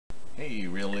Hey,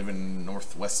 you real living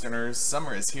Northwesterners,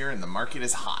 summer is here and the market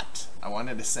is hot. I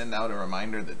wanted to send out a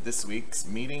reminder that this week's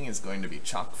meeting is going to be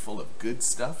chock full of good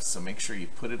stuff, so make sure you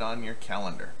put it on your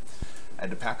calendar. I had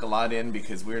to pack a lot in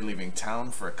because we're leaving town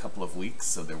for a couple of weeks,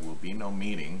 so there will be no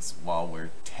meetings while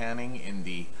we're tanning in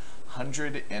the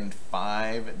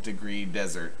 105-degree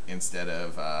desert instead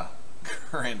of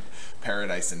current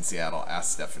paradise in Seattle.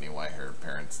 Ask Stephanie why her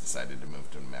parents decided to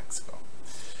move to Mexico.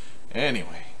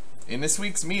 Anyway, in this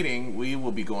week's meeting, we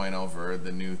will be going over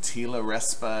the new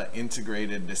TILA-RESPA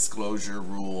Integrated Disclosure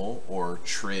Rule, or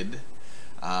TRID,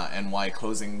 and why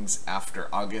closings after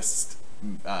August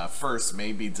 1st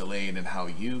may be delayed and how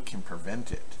you can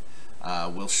prevent it.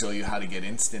 We'll show you how to get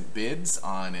instant bids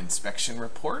on inspection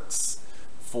reports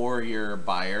for your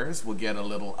buyers. We'll get a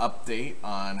little update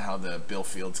on how the Bill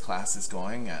Fields class is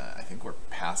going. I think we're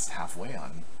past halfway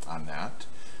on that.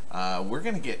 We're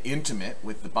going to get intimate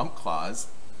with the bump clause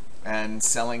and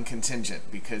selling contingent,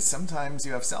 because sometimes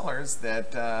you have sellers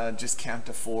that just can't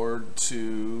afford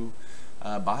to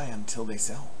buy until they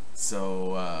sell.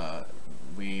 So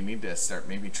we need to start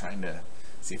maybe trying to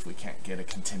see if we can't get a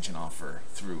contingent offer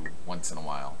through once in a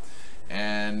while.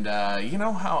 And you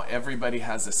know how everybody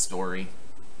has a story?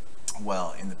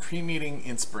 Well, in the pre-meeting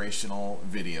inspirational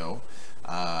video,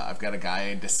 I've got a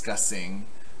guy discussing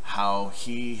how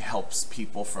he helps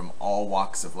people from all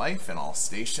walks of life and all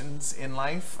stations in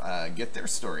life get their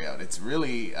story out. It's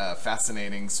really a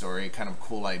fascinating story, kind of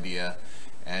cool idea,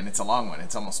 and it's a long one.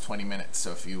 It's almost 20 minutes,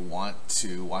 so if you want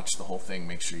to watch the whole thing,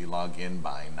 make sure you log in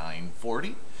by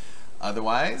 9:40.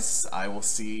 Otherwise, I will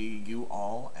see you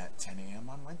all at 10 a.m.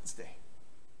 on Wednesday.